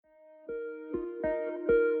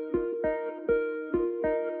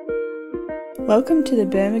Welcome to the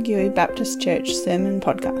Bermagui Baptist Church Sermon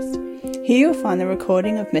Podcast. Here you'll find the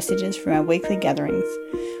recording of messages from our weekly gatherings.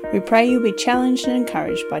 We pray you'll be challenged and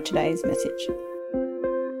encouraged by today's message.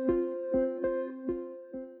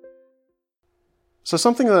 So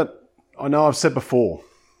something that I know I've said before,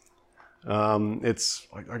 I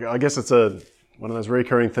guess it's one of those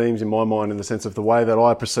recurring themes in my mind in the sense of the way that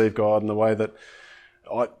I perceive God and the way that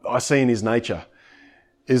I see in His nature,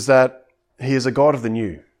 is that He is a God of the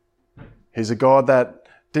new. He's a God that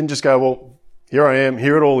didn't just go, well, here I am,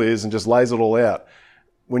 here it all is, and just lays it all out.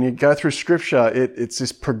 When you go through Scripture, it's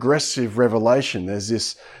this progressive revelation. There's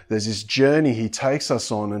this journey He takes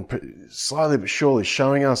us on, and slowly but surely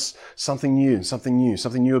showing us something new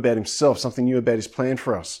about Himself, something new about His plan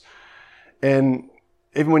for us. And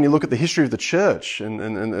even when you look at the history of the church and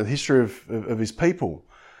the history of His people,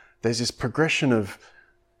 there's this progression of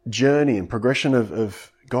journey and progression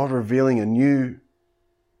of God revealing a new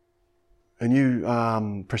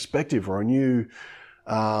perspective or a new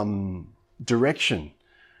direction.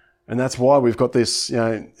 And that's why we've got this,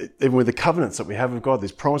 even with the covenants that we have with God,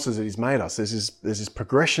 these promises that He's made us, there's this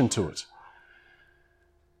progression to it.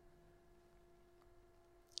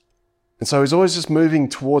 And so He's always just moving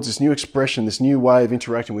towards this new expression, this new way of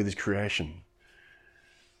interacting with His creation.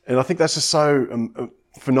 And I think that's just so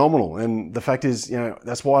phenomenal. And the fact is,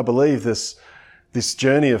 that's why I believe this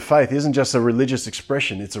journey of faith isn't just a religious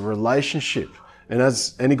expression, it's a relationship. And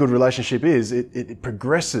as any good relationship is, it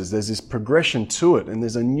progresses. There's this progression to it, and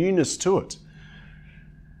there's a newness to it.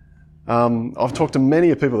 I've talked to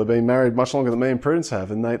many people that have been married much longer than me and Prudence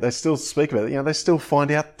have, and they still speak about it. They still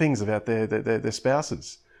find out things about their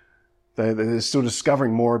spouses. They're still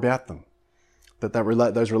discovering more about them.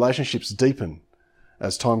 Those relationships deepen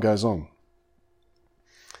as time goes on.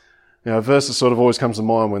 A verse that sort of always comes to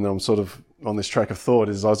mind when I'm sort of on this track of thought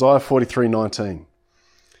is Isaiah 43:19.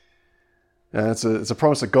 It's a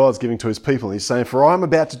promise that God's giving to His people. He's saying, "For I am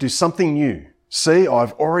about to do something new. See,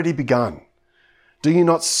 I've already begun. Do you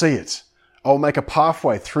not see it? I will make a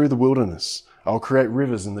pathway through the wilderness. I will create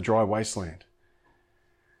rivers in the dry wasteland."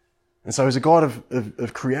 And so He's a God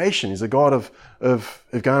of creation. He's a God of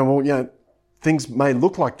going, well, things may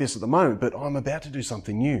look like this at the moment, but I'm about to do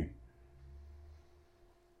something new.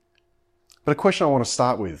 But a question I want to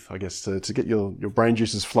start with, I guess, to get your brain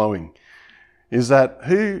juices flowing, is that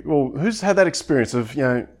who's had that experience of,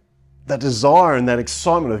 that desire and that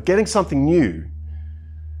excitement of getting something new,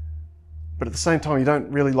 but at the same time you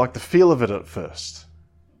don't really like the feel of it at first?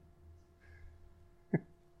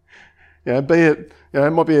 Be it,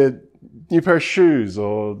 it might be a new pair of shoes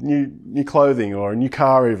or new clothing or a new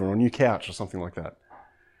car even, or a new couch or something like that.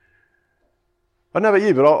 I don't know about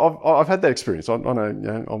you, but I've had that experience. I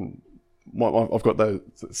know, I've got the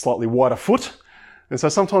slightly wider foot, and so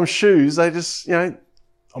sometimes shoes, they just,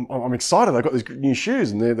 I'm excited. I've got these new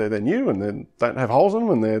shoes, and they're new, and they don't have holes in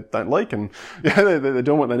them, and they don't leak, and they're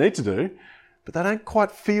doing what they need to do, but they don't quite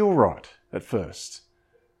feel right at first.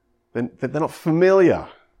 They're not familiar.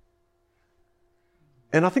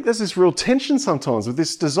 And I think there's this real tension sometimes with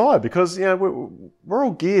this desire, because we're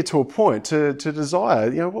all geared to a point to desire.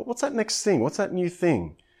 What's that next thing? What's that new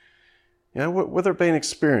thing? Whether it be an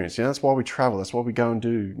experience, that's why we travel, that's why we go and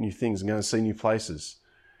do new things and go and see new places.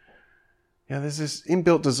 There's this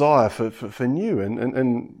inbuilt desire for new,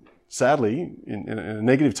 and sadly, in a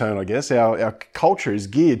negative tone, I guess, our culture is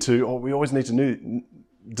geared to, we always need to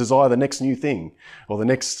desire the next new thing, or the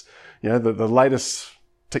next, the latest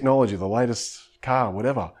technology, the latest car,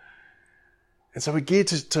 whatever. And so we're geared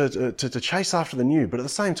to chase after the new, but at the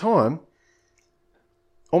same time,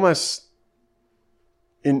 almost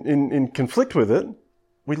in conflict with it,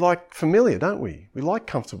 we like familiar, don't we? We like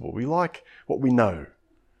comfortable. We like what we know.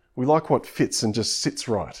 We like what fits and just sits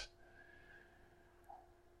right.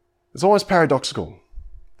 It's almost paradoxical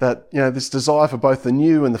that, this desire for both the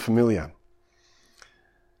new and the familiar.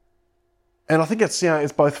 And I think it's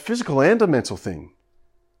both physical and a mental thing.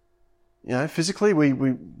 Physically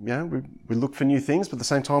we look for new things, but at the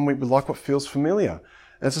same time we like what feels familiar.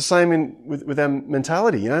 And it's the same with our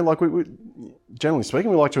mentality, like we generally speaking,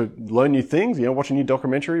 we like to learn new things, watch a new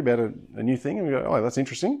documentary about a new thing, and we go, oh, that's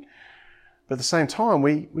interesting. But at the same time,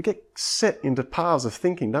 we get set into paths of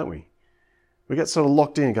thinking, don't we? We get sort of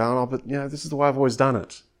locked in going, oh, but this is the way I've always done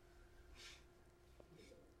it.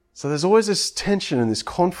 So there's always this tension and this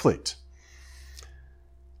conflict.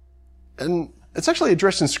 And it's actually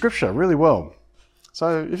addressed in Scripture really well.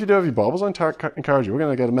 So if you do have your Bibles, I encourage you. We're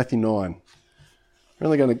going to go to Matthew 9. We're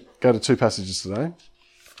only going to go to two passages today.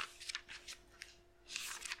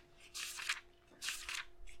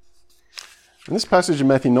 In this passage in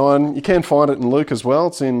Matthew 9, you can find it in Luke as well.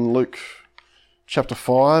 It's in Luke chapter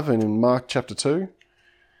 5 and in Mark chapter 2.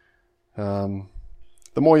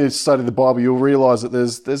 The more you study the Bible, you'll realise that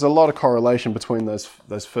there's a lot of correlation between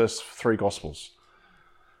those first three Gospels.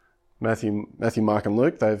 Matthew, Mark and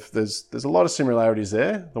Luke, there's a lot of similarities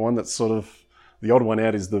there. The one that's sort of the odd one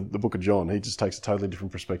out is the book of John. He just takes a totally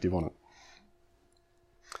different perspective on it.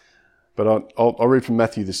 But I'll read from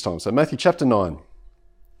Matthew this time. So Matthew chapter 9,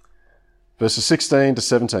 verses 16 to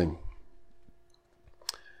 17.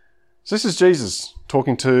 So this is Jesus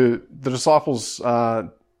talking to the disciples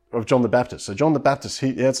of John the Baptist. So John the Baptist,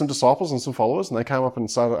 he had some disciples and some followers, and they came up and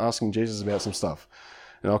started asking Jesus about some stuff.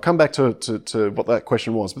 And I'll come back to what that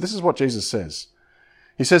question was. But this is what Jesus says.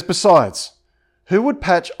 He says, "Besides, who would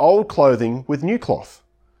patch old clothing with new cloth?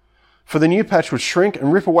 For the new patch would shrink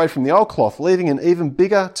and rip away from the old cloth, leaving an even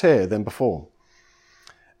bigger tear than before.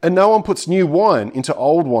 And no one puts new wine into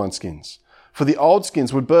old wineskins, for the old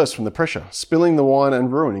skins would burst from the pressure, spilling the wine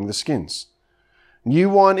and ruining the skins. New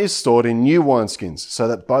wine is stored in new wineskins, so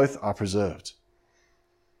that both are preserved."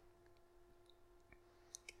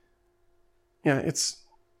 Yeah, it's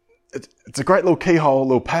a great little keyhole,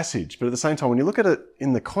 little passage, but at the same time, when you look at it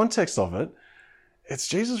in the context of it, it's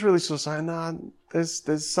Jesus really sort of saying, "Nah,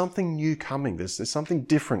 there's something new coming. There's something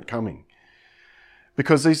different coming."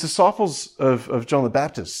 Because these disciples of John the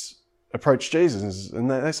Baptist approach Jesus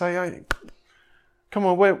and they say, "Hey, come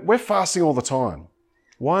on, we're fasting all the time.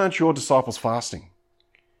 Why aren't your disciples fasting?"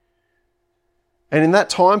 And in that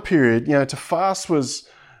time period, to fast was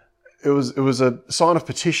a sign of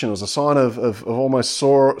petition. It was a sign of almost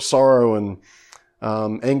sorrow and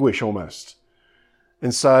anguish almost.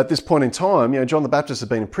 And so at this point in time, John the Baptist had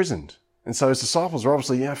been imprisoned. And so his disciples were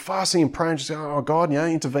obviously, fasting and praying, just going, "Oh God,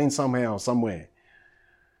 intervene somehow, somewhere."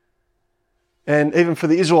 And even for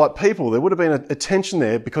the Israelite people, there would have been a tension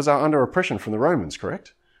there because they were under oppression from the Romans,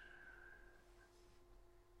 correct?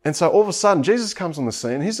 And so all of a sudden, Jesus comes on the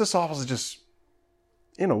scene, and his disciples are just,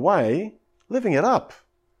 in a way, living it up.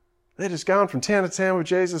 They're just going from town to town with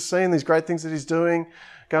Jesus, seeing these great things that he's doing,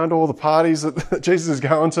 going to all the parties that Jesus is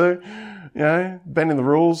going to, bending the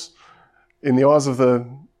rules in the eyes of the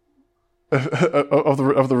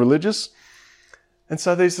religious. And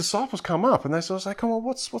so these disciples come up and they sort of say, "Come on,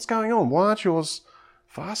 what's going on? Why aren't yours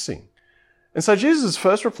fasting?" And so Jesus'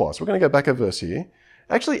 first reply, so we're going to go back a verse here,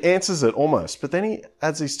 actually answers it almost, but then he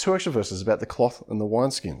adds these two extra verses about the cloth and the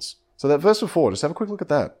wineskins. So that verse before, just have a quick look at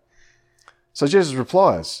that. So Jesus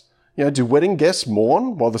replies, "Do wedding guests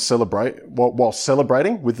mourn while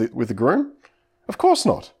celebrating with the groom? Of course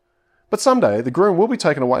not. But someday the groom will be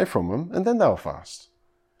taken away from them, and then they'll fast."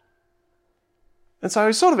 And so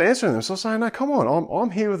he's sort of answering them, sort of saying, "No, come on,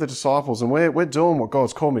 I'm here with the disciples, and we're doing what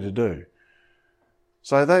God's called me to do.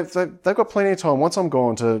 So they've got plenty of time once I'm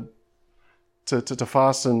gone to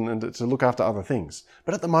fast and to look after other things.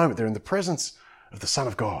 But at the moment, they're in the presence of the Son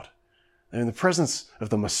of God. They're in the presence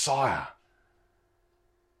of the Messiah.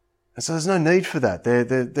 And so there's no need for that.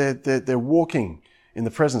 They're walking in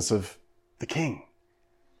the presence of the King."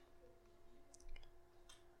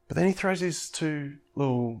 But then he throws these two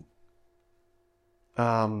little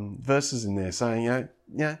verses in there saying, and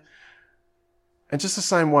just the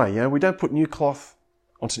same way, we don't put new cloth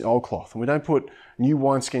onto old cloth, and we don't put new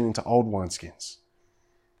wineskin into old wineskins.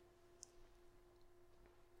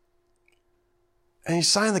 And he's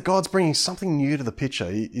saying that God's bringing something new to the picture.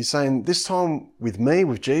 He's saying this time with me,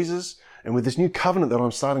 with Jesus, and with this new covenant that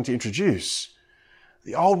I'm starting to introduce,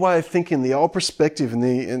 the old way of thinking, the old perspective,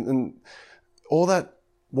 and all that,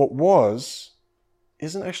 what was,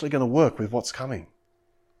 isn't actually going to work with what's coming.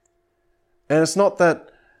 And it's not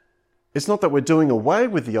that we're doing away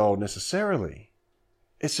with the old necessarily.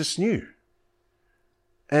 It's just new.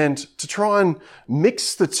 And to try and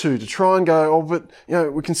mix the two, to try and go, "Oh, but,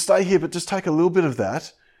 we can stay here, but just take a little bit of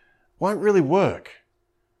that," won't really work.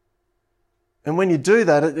 And when you do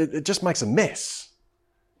that, it just makes a mess.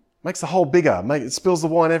 Makes the hole bigger. It spills the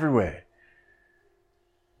wine everywhere.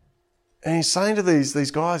 And he's saying to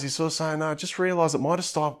these guys, he's sort of saying, "No, just realise that my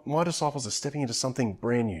disciples are stepping into something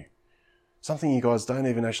brand new. Something you guys don't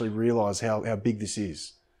even actually realise how big this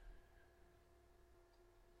is."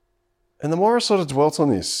 And the more I sort of dwelt on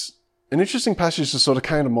this, an interesting passage just sort of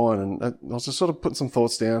came to mind, and I was just sort of putting some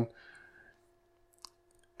thoughts down.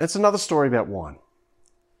 It's another story about wine.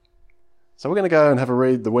 So we're going to go and have a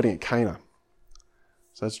read the wedding at Cana.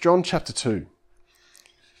 So it's John chapter 2.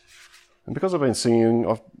 And because I've been singing,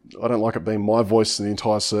 I don't like it being my voice in the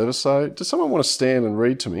entire service, so does someone want to stand and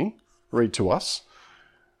read to us?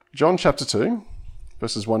 John chapter 2,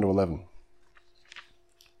 verses 1 to 11.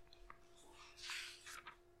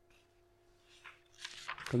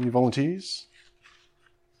 Got any volunteers?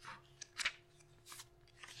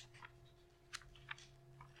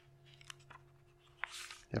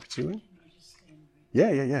 happy to win?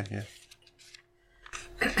 Yeah.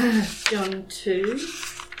 John 2,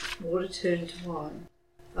 water turned to wine.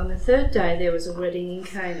 On the third day there was a wedding in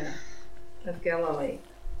Cana of Galilee,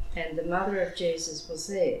 and the mother of Jesus was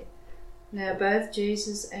there. Now both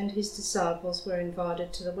Jesus and his disciples were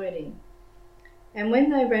invited to the wedding. And when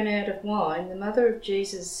they ran out of wine, the mother of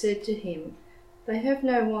Jesus said to him, "They have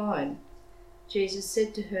no wine." Jesus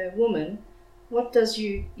said to her, "Woman, what does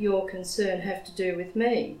your concern have to do with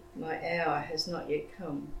me? My hour has not yet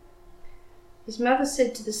come." His mother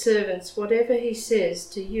said to the servants, "Whatever he says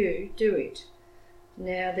to you, do it."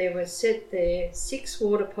 Now there were set there 6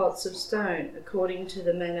 water pots of stone, according to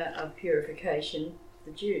the manner of purification of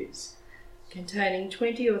the Jews, containing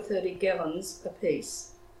 20 or 30 gallons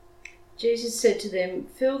apiece. Jesus said to them,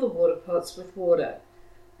 "Fill the water pots with water,"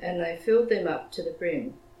 and they filled them up to the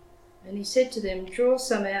brim. And he said to them, "Draw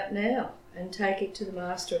some out now, and take it to the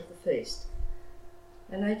master of the feast."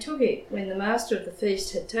 And they took it when the master of the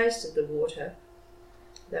feast had tasted the water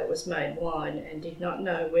that was made wine, and did not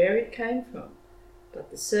know where it came from.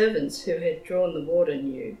 But the servants who had drawn the water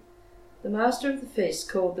knew. The master of the feast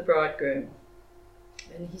called the bridegroom,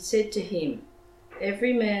 and he said to him,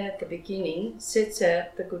 "Every man at the beginning sets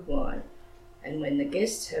out the good wine, and when the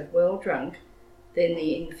guests have well drunk, then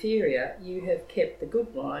the inferior you have kept the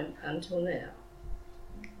good wine until now."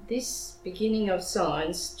 This beginning of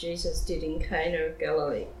signs Jesus did in Cana of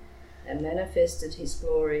Galilee, and manifested his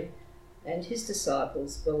glory, and his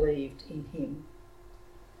disciples believed in him.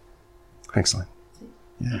 Excellent.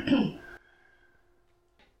 Yeah.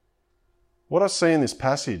 What I see in this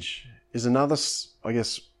passage is another, I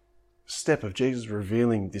guess, step of Jesus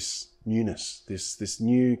revealing this newness, this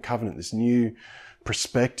new covenant, this new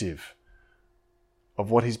perspective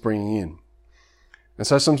of what he's bringing in. And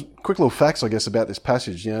so some quick little facts, I guess, about this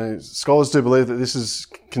passage. Scholars do believe that this is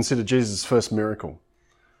considered Jesus' first miracle.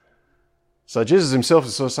 So Jesus himself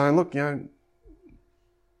is sort of saying, look,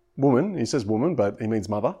 woman, he says woman, but he means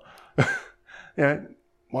mother.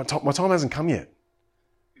 My time hasn't come yet.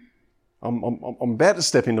 I'm about to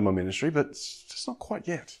step into my ministry, but it's just not quite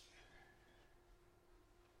yet.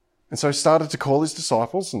 And so he started to call his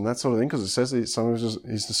disciples and that sort of thing, because it says that some of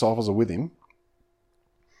his disciples are with him.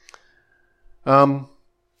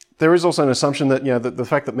 There is also an assumption that, the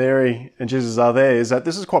fact that Mary and Jesus are there is that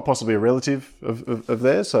this is quite possibly a relative of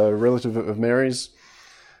theirs, so a relative of Mary's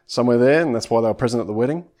somewhere there, and that's why they were present at the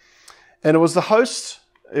wedding. And it was the host,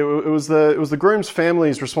 it was the groom's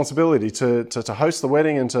family's responsibility to host the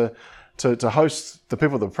wedding and to host the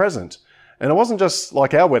people that were present. And it wasn't just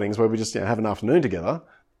like our weddings where we just have an afternoon together.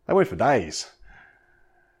 They went for days.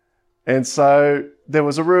 And so there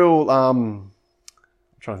was a real, I'm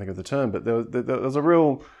trying to think of the term, but there was a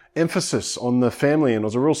real emphasis on the family, and it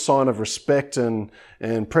was a real sign of respect and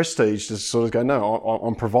prestige to sort of go, no,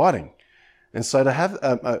 I'm providing. And so to have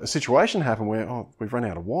a situation happen where, we've run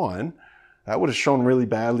out of wine, that would have shone really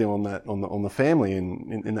badly on the family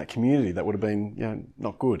in that community. That would have been,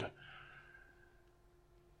 not good.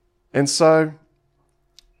 And so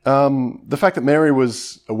the fact that Mary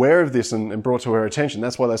was aware of this and brought to her attention,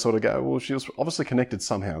 that's why they sort of go, well, she was obviously connected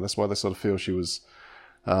somehow. That's why they sort of feel she was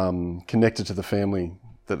connected to the family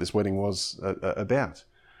that this wedding was about.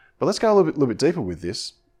 But let's go a little bit deeper with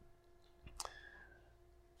this.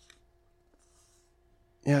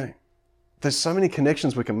 There's so many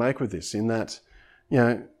connections we can make with this, in that,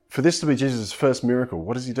 for this to be Jesus' first miracle,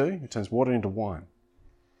 what does he do? He turns water into wine.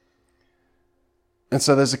 And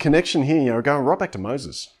so there's a connection here, going right back to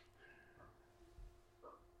Moses.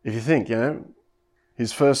 If you think,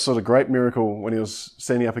 his first sort of great miracle when he was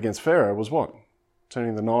standing up against Pharaoh was what?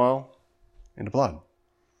 Turning the Nile into blood.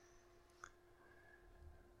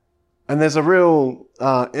 And there's a real,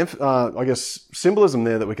 symbolism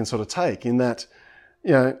there that we can sort of take, in that,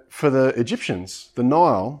 for the Egyptians, the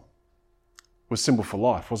Nile was symbol for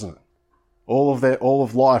life, wasn't it? All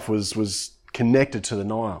of life was connected to the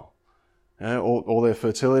Nile. All their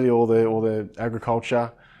fertility, all their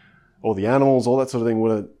agriculture, all the animals, all that sort of thing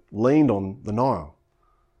would have leaned on the Nile.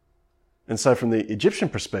 And so from the Egyptian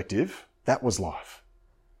perspective, that was life.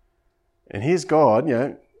 And here's God,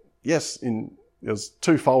 yes, it was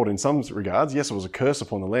twofold in some regards. Yes, it was a curse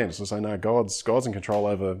upon the land. So say, no, God's in control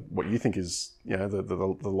over what you think is,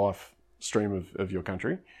 the life stream of your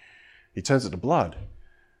country. He turns it to blood.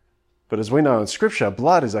 But as we know in Scripture,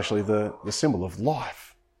 blood is actually the symbol of life.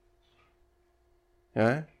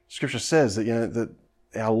 Scripture says that, that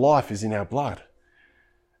our life is in our blood.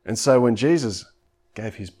 And so when Jesus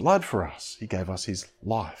gave his blood for us, he gave us his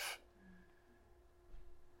life.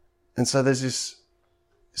 And so there's this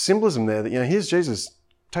symbolism there that, here's Jesus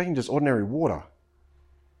taking just ordinary water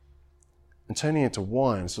and turning it to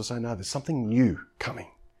wine. So say, no, there's something new coming.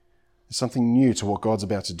 There's something new to what God's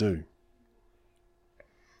about to do.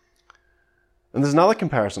 And there's another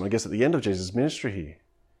comparison, I guess, at the end of Jesus' ministry here,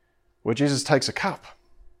 where Jesus takes a cup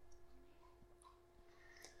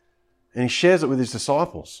and he shares it with his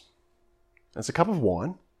disciples. It's a cup of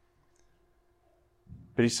wine,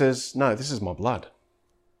 but he says, no, this is my blood,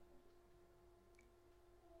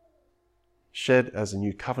 shed as a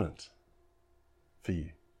new covenant for you.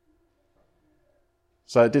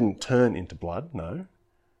 So it didn't turn into blood, no,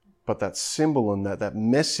 but that symbol and that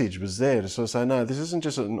message was there to sort of say, no, this isn't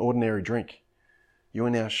just an ordinary drink. You are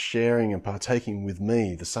now sharing and partaking with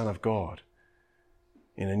me, the Son of God,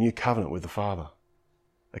 in a new covenant with the Father.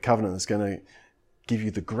 A covenant that's going to give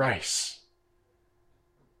you the grace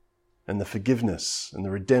and the forgiveness and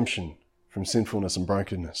the redemption from sinfulness and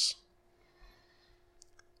brokenness.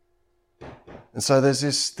 And so there's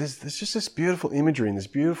just this beautiful imagery and this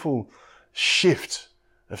beautiful shift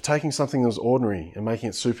of taking something that was ordinary and making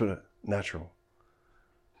it supernatural.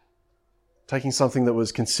 Taking something that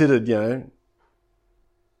was considered,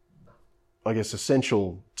 I guess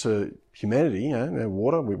essential to humanity,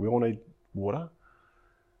 water, we all need water.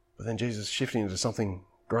 But then Jesus shifting into something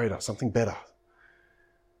greater, something better.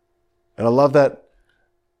 And I love that,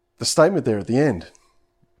 the statement there at the end,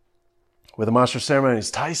 where the Master of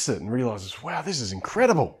Ceremonies tastes it and realizes, wow, this is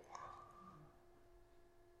incredible.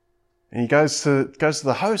 And he goes to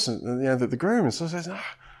the host and the groom and so says,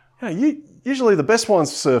 usually the best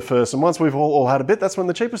wines serve first, and once we've all had a bit, that's when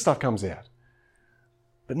the cheaper stuff comes out.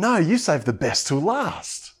 But no, you save the best till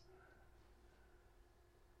last.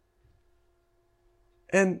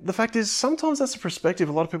 And the fact is, sometimes that's a perspective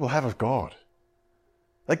a lot of people have of God.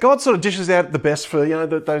 Like God sort of dishes out the best for,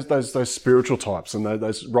 those spiritual types and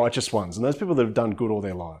those righteous ones and those people that have done good all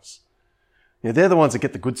their lives. They're the ones that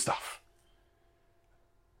get the good stuff.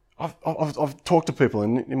 I've talked to people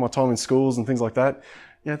in my time in schools and things like that.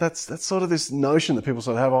 That's sort of this notion that people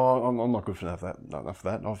sort of have, I'm not good for enough of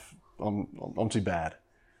that. I'm too bad.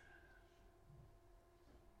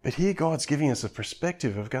 But here God's giving us a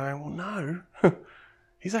perspective of going, well, no,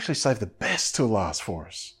 He's actually saved the best till last for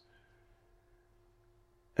us.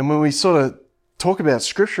 And when we sort of talk about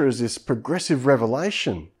Scripture as this progressive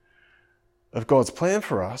revelation of God's plan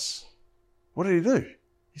for us, what did He do?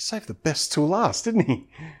 He saved the best till last, didn't He?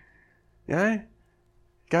 Gave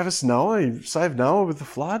us Noah. He saved Noah with the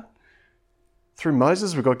flood. Through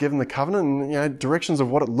Moses, we got given the covenant and directions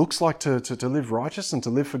of what it looks like to live righteous and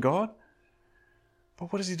to live for God.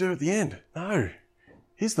 But what does He do at the end? No.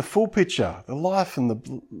 Here's the full picture, the life and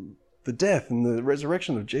the death and the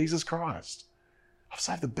resurrection of Jesus Christ. I've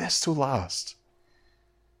saved the best till last.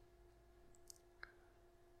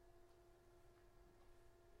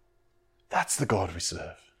 That's the God we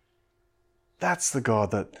serve. That's the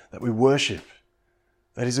God that we worship.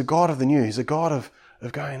 That He's a God of the new. He's a God of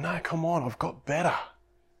going, no, come on, I've got better.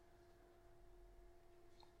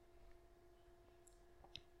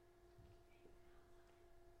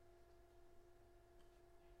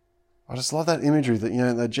 I just love that imagery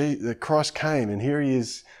that Christ came and here He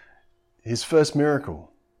is, His first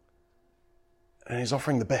miracle. And He's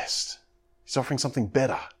offering the best. He's offering something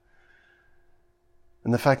better.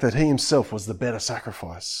 And the fact that He Himself was the better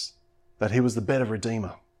sacrifice, that He was the better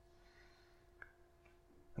Redeemer,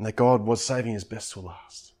 and that God was saving His best till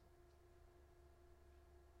last.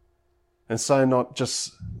 And so not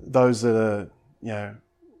just those that are,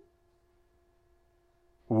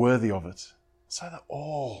 worthy of it, so that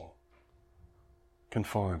all can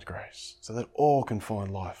find grace, so that all can find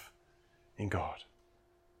life in God.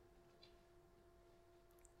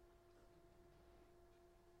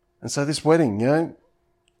 And so this wedding,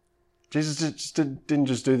 Jesus didn't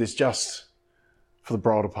just do this just for the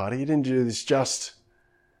bridal party. He didn't do this just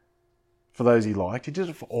for those He liked. He did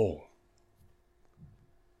it for all.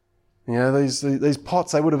 These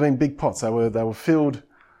pots, they would have been big pots. They were filled,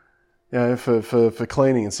 for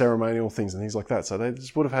cleaning and ceremonial things and things like that. So they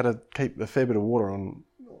just would have had to keep a fair bit of water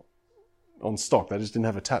on stock. They just didn't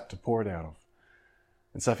have a tap to pour it out of.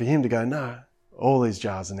 And so for Him to go, no, all these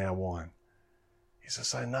jars are now wine. He's to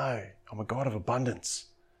say, no, I'm a God of abundance.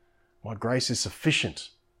 My grace is sufficient.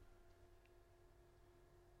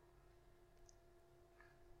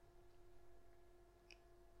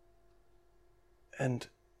 And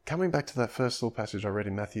coming back to that first little passage I read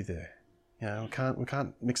in Matthew there, we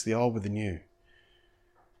can't mix the old with the new.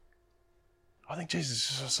 I think Jesus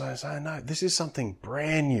is just saying, no, this is something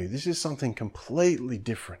brand new. This is something completely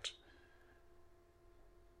different.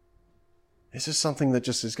 This is something that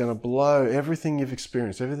just is going to blow everything you've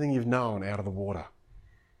experienced, everything you've known out of the water.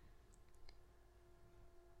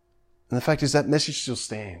 And the fact is that message still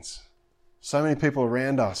stands. So many people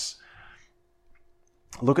around us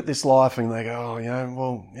look at this life and they go,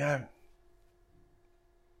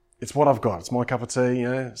 it's what I've got. It's my cup of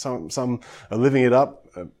tea. Some are living it up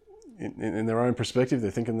in their own perspective.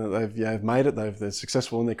 They're thinking that they've made it. They're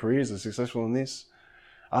successful in their careers. They're successful in this.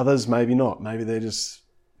 Others maybe not. Maybe they just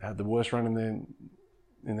had the worst run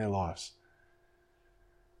in their lives.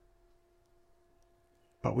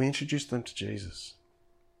 But we introduce them to Jesus.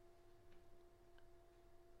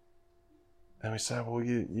 And we say, well,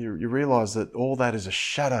 you realise that all that is a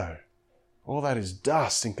shadow. All that is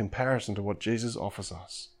dust in comparison to what Jesus offers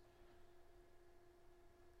us.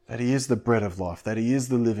 That he is the bread of life, that he is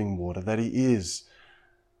the living water, that he is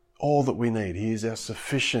all that we need. He is our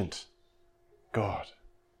sufficient God.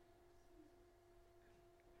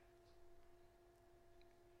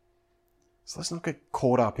 So let's not get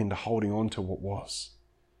caught up into holding on to what was.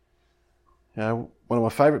 One of my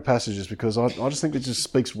favourite passages, because I just think it just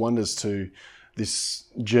speaks wonders to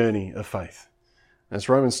this journey of faith. And it's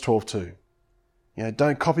Romans 12:2.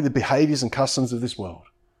 Don't copy the behaviours and customs of this world.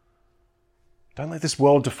 Don't let this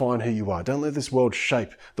world define who you are. Don't let this world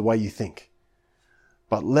shape the way you think.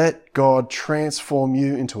 But let God transform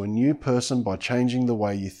you into a new person by changing the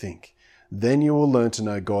way you think. Then you will learn to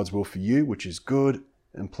know God's will for you, which is good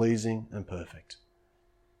and pleasing and perfect.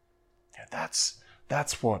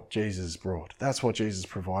 That's what Jesus brought. That's what Jesus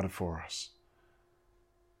provided for us.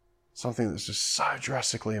 Something that's just so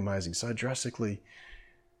drastically amazing, so drastically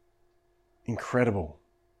incredible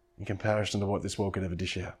in comparison to what this world could ever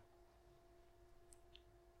dish out.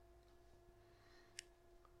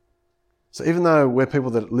 So even though we're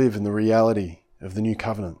people that live in the reality of the new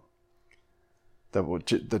covenant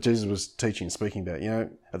that Jesus was teaching and speaking about,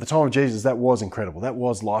 at the time of Jesus, that was incredible. That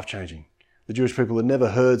was life-changing. The Jewish people had never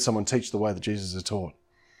heard someone teach the way that Jesus had taught.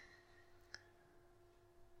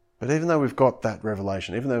 But even though we've got that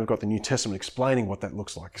revelation, even though we've got the New Testament explaining what that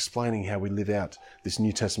looks like, explaining how we live out this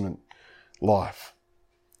New Testament life,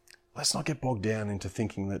 let's not get bogged down into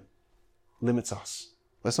thinking that limits us.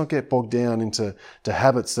 Let's not get bogged down into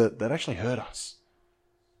habits that actually hurt us.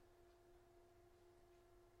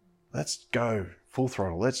 Let's go full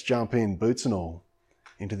throttle. Let's jump in, boots and all,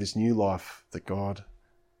 into this new life that God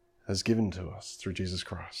has given to us through Jesus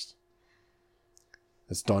Christ.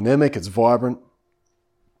 It's dynamic, it's vibrant.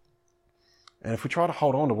 And if we try to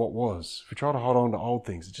hold on to what was, if we try to hold on to old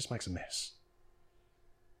things, it just makes a mess.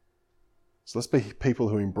 So let's be people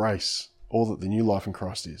who embrace all that the new life in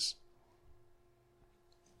Christ is.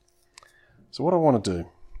 So what I want to do,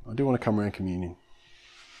 I do want to come around communion.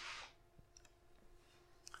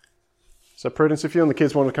 So Prudence, if you and the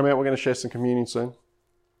kids want to come out, we're going to share some communion soon.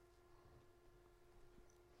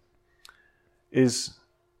 There's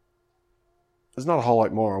not a whole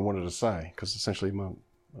lot more I wanted to say, because essentially my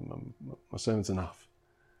sermon's enough.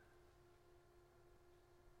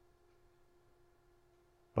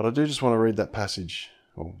 But I do just want to read that passage.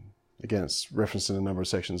 Well, again, it's referenced in a number of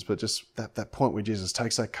sections, but just that point where Jesus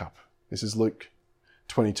takes that cup. This is Luke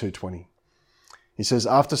 22:20. He says,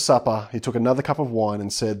 after supper, he took another cup of wine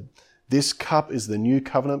and said, "This cup is the new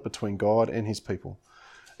covenant between God and his people,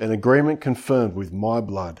 an agreement confirmed with my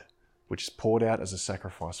blood, which is poured out as a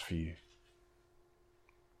sacrifice for you."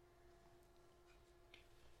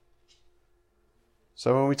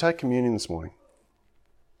 So when we take communion this morning,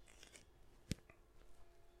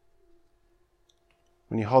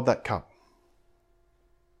 when you hold that cup,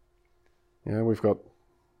 we've got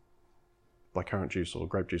blackcurrant juice or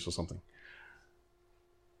grape juice or something.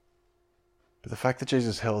 But the fact that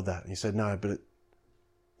Jesus held that, and he said, no, but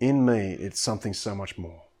in me, it's something so much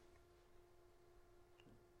more.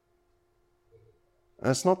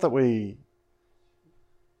 And it's not that we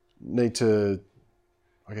need to,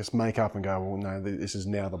 make up and go, well, no, this is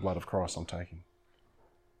now the blood of Christ I'm taking.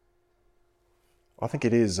 I think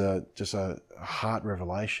it is just a heart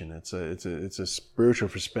revelation. It's a spiritual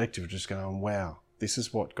perspective, just going, wow, this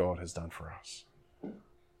is what God has done for us.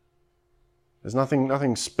 There's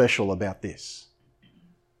nothing special about this.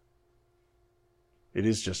 It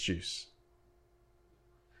is just juice.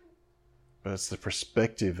 But it's the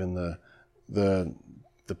perspective and the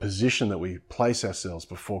position that we place ourselves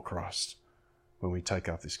before Christ when we take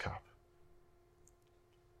up this cup.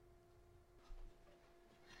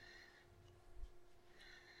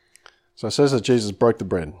 So it says that Jesus broke the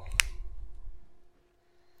bread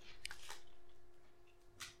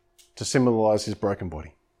to symbolise his broken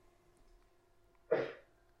body.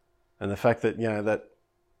 And the fact that, that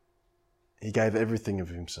he gave everything of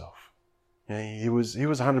himself. He was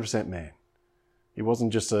 100% man. He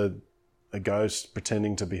wasn't just a ghost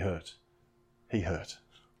pretending to be hurt. He hurt.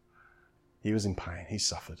 He was in pain. He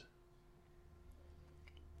suffered.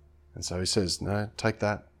 And so he says, no, take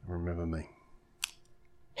that and remember me.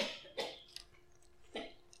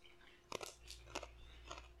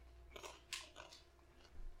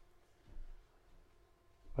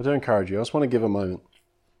 I do encourage you. I just want to give a moment.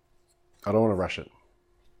 I don't want to rush it.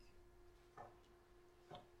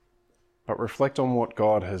 But reflect on what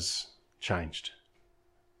God has changed.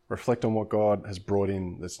 Reflect on what God has brought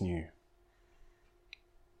in that's new.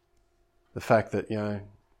 The fact that,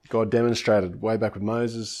 God demonstrated way back with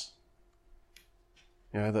Moses,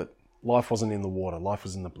 that life wasn't in the water, life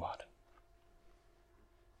was in the blood.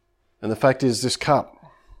 And the fact is, this cup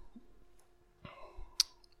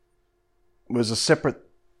was a separate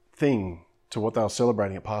thing to what they were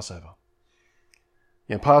celebrating at Passover.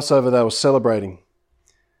 In Passover, they were celebrating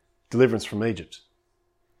deliverance from Egypt.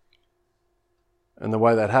 And the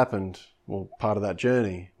way that happened, part of that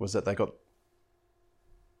journey was that they got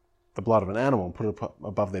the blood of an animal and put it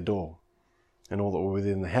above their door, and all that were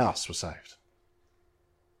within the house were saved.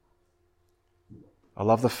 I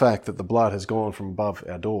love the fact that the blood has gone from above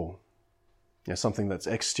our door, something that's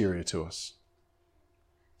exterior to us,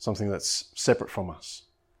 something that's separate from us,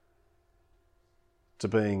 to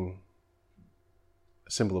being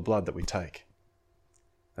a symbol of blood that we take.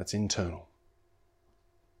 That's internal.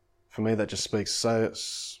 For me, that just speaks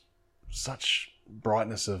such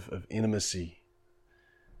brightness of intimacy,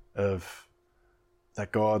 of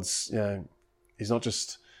that God's, He's not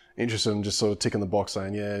just interested in just sort of ticking the box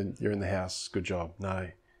saying, yeah, you're in the house, good job. No,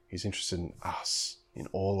 He's interested in us, in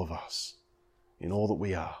all of us, in all that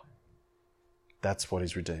we are. That's what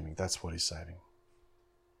He's redeeming. That's what He's saving.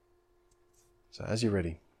 So as you're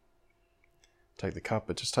ready, take the cup,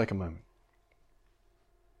 but just take a moment.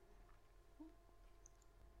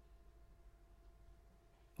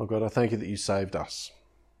 Lord God, I thank you that you saved us,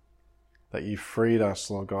 that you freed us,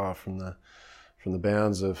 Lord God, from the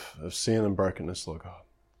bounds of sin and brokenness, Lord God.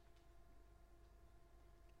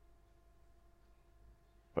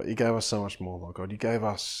 But you gave us so much more, Lord God. You gave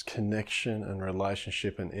us connection and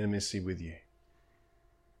relationship and intimacy with you.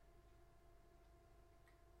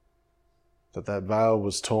 That veil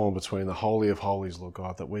was torn between the Holy of Holies, Lord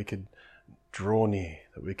God, that we could draw near,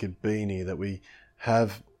 that we could be near, that we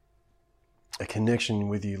have a connection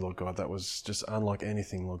with you, Lord God, that was just unlike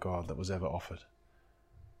anything, Lord God, that was ever offered.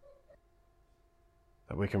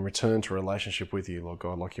 That we can return to a relationship with you, Lord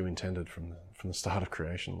God, like you intended from the start of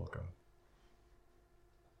creation, Lord God.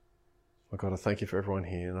 Lord God, I thank you for everyone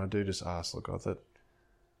here, and I do just ask, Lord God, that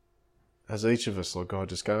as each of us, Lord God,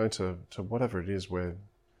 just go into whatever it is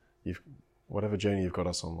whatever journey you've got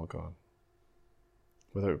us on, Lord God.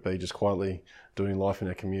 Whether it be just quietly doing life in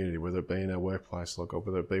our community, whether it be in our workplace, Lord God,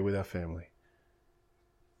 whether it be with our family.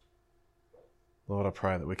 Lord, I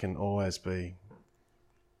pray that we can always be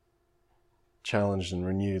challenged and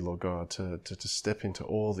renewed, Lord God, to step into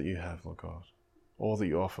all that you have, Lord God. All that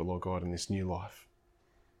you offer, Lord God, in this new life.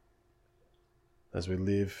 As we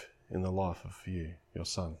live in the life of you, your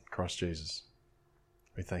Son, Christ Jesus.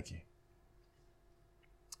 We thank you.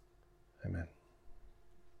 Amen.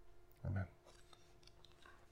 Amen.